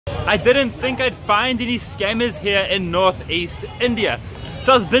I didn't think I'd find any scammers here in northeast India.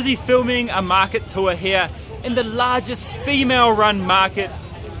 So I was busy filming a market tour here in the largest female-run market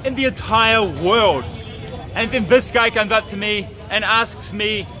in the entire world. And then this guy comes up to me and asks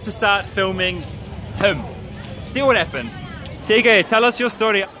me to start filming him. See what happened. TK, tell us your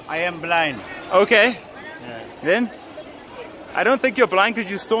story. I am blind. Okay. Yeah. Then? I don't think you're blind because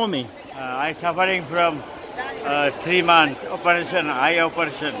you saw me. I'm suffering from 3 months operation, eye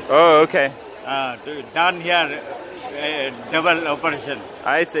operation. Oh, okay. Down here, double operation.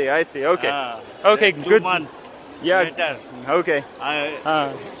 I see, okay. Okay, 2 good. months Yeah, later. okay.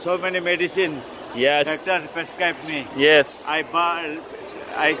 So many medicine. Yes. Doctor prescribed me. Yes. I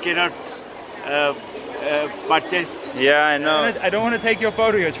cannot purchase. Yeah, I know. I don't want to take your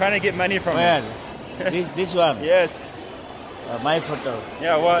photo. You're trying to get money from me. Where? this one? Yes. My photo.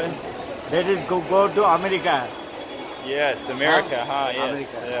 Yeah, what? That is go to America. Yes, America, Huh? Yes.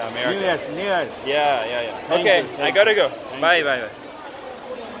 America. Yeah, America. New Year. Yeah. Thank Okay, you. I gotta go. Thank Bye.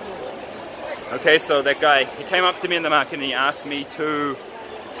 Okay, so that guy, he came up to me in the market and he asked me to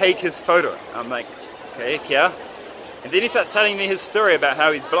take his photo. I'm like, okay, yeah. And then he starts telling me his story about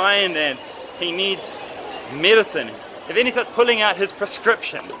how he's blind and he needs medicine. And then he starts pulling out his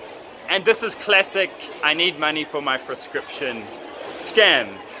prescription. And this is classic, I need money for my prescription scam.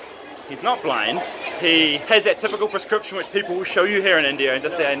 He's not blind. He has that typical prescription which people will show you here in India and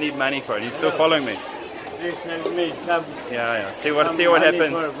just say, I need money for it. He's still following me. Please help me some. Yeah. See what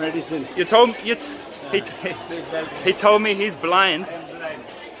happens. For medicine. You told Please help me. he told me he's blind, I am blind.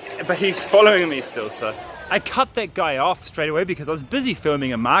 but he's following me still. So I cut that guy off straight away because I was busy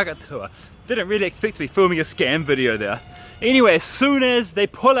filming a market tour. Didn't really expect to be filming a scam video there. Anyway, as soon as they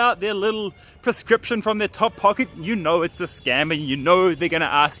pull out their little prescription from their top pocket, you know it's a scam and you know they're gonna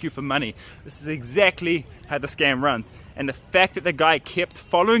ask you for money. This is exactly how the scam runs. And the fact that the guy kept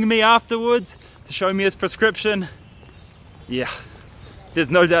following me afterwards to show me his prescription, yeah, there's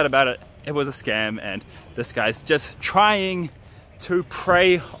no doubt about it. It was a scam and this guy's just trying to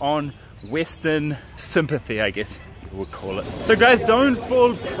prey on Western sympathy, I guess we'll call it. So guys, don't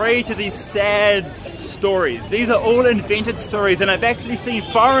fall prey to these sad stories. These are all invented stories and I've actually seen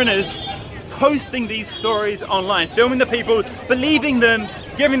foreigners posting these stories online, filming the people, believing them,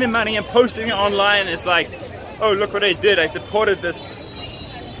 giving them money and posting it online. It's like, oh, look what I did. I supported this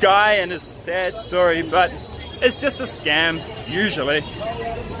guy and his sad story, but it's just a scam, usually.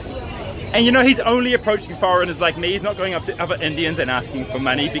 And you know, he's only approaching foreigners like me. He's not going up to other Indians and asking for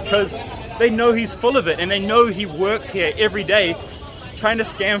money because they know he's full of it and they know he works here every day trying to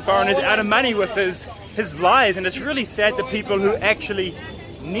scam foreigners out of money with his lies. And it's really sad to people who actually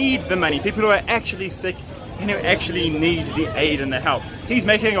need the money, people who are actually sick and who actually need the aid and the help. He's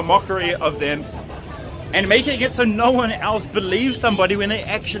making a mockery of them and making it so no one else believes somebody when they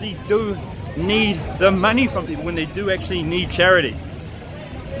actually do need the money from people, when they do actually need charity.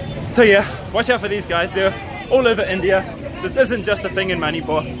 So yeah, watch out for these guys. They're all over India. This isn't just a thing in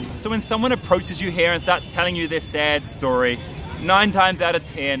Manipur. So when someone approaches you here and starts telling you their sad story, 9 times out of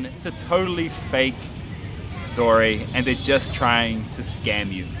 10, it's a totally fake story and they're just trying to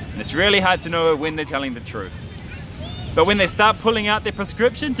scam you. And it's really hard to know when they're telling the truth. But when they start pulling out their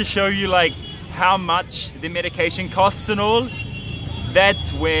prescription to show you like how much their medication costs and all,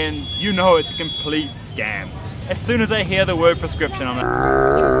 that's when you know it's a complete scam. As soon as I hear the word prescription, I'm like,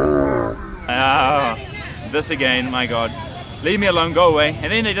 oh, this again, my God. Leave me alone, go away.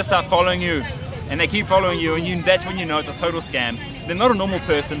 And then they just start following you and they keep following you and that's when you know it's a total scam. They're not a normal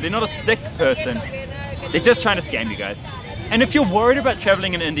person, they're not a sick person. They're just trying to scam you guys. And if you're worried about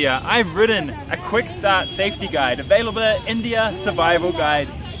traveling in India, I've written a quick start safety guide available at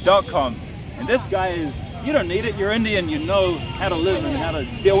indiasurvivalguide.com. And this guy is, you don't need it, you're Indian, you know how to live and how to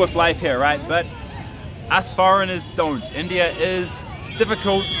deal with life here, right? But us foreigners don't. India is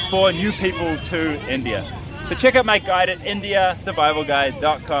difficult for new people to India. So check out my guide at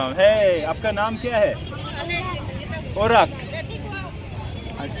indiasurvivalguide.com. Hey, आपका नाम क्या है? औरक.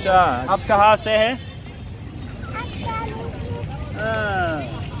 अच्छा, आप कहाँ से हैं?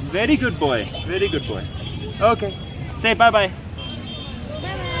 Very good boy, very good boy. Okay, say bye bye.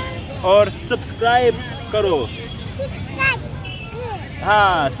 और subscribe करो. Subscribe.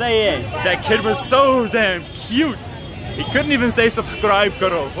 Say it. That kid was so damn cute. He couldn't even say subscribe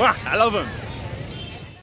karo. Wow, I love him.